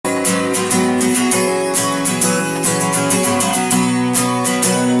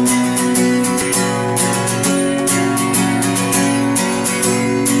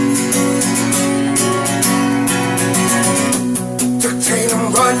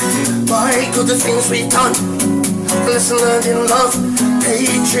Like all the things we've done, a lesson learned in love.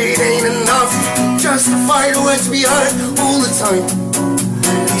 Hatred ain't enough, justify the words we heard all the time.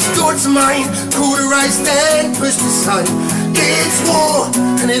 These thoughts of mine, cauterized and pushed aside. It's war,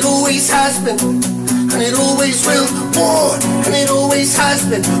 and it always has been, and it always will. War, and it always has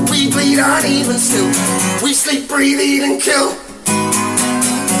been. We bleed uneven still. We sleep, breathe, eat and kill.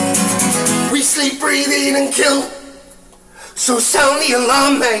 We sleep, breathe, eat and kill. So sound the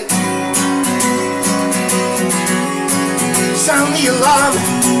alarm, mate. Sound the alarm.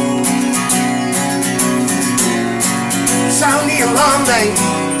 Sound the alarm, mate.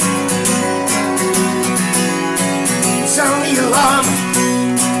 Sound the alarm.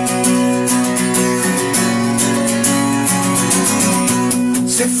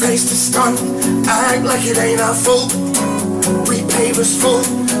 Sit face to stun, act like it ain't our fault. We papers full,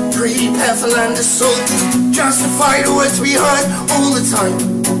 prepare for land assault. Justify the words we heard all the time.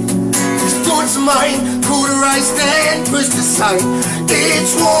 These thoughts of mine, cauterized and pushed aside.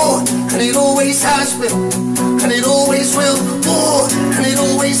 It's war, and it always has been, and it always will. War, and it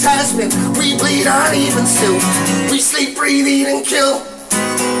always has been. We bleed uneven still. We sleep, breathe, eat and kill.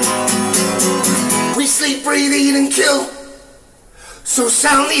 We sleep, breathe, eat and kill. So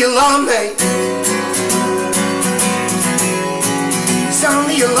sound the alarm, mate. Sound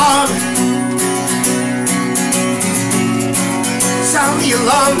the alarm. Sound the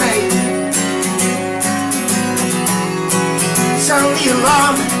alarm, mate. Sound the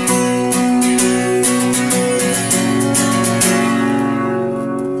alarm.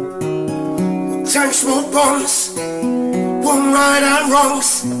 Tanks, more bombs, one right and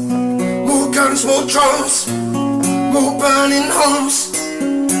wrongs. More guns, more drones, more burning homes.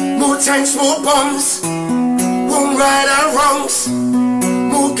 More tanks, more bombs, one right and wrongs.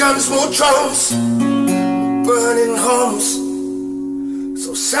 More guns, more drones, burning homes.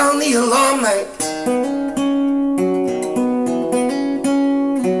 So sound the alarm, mate.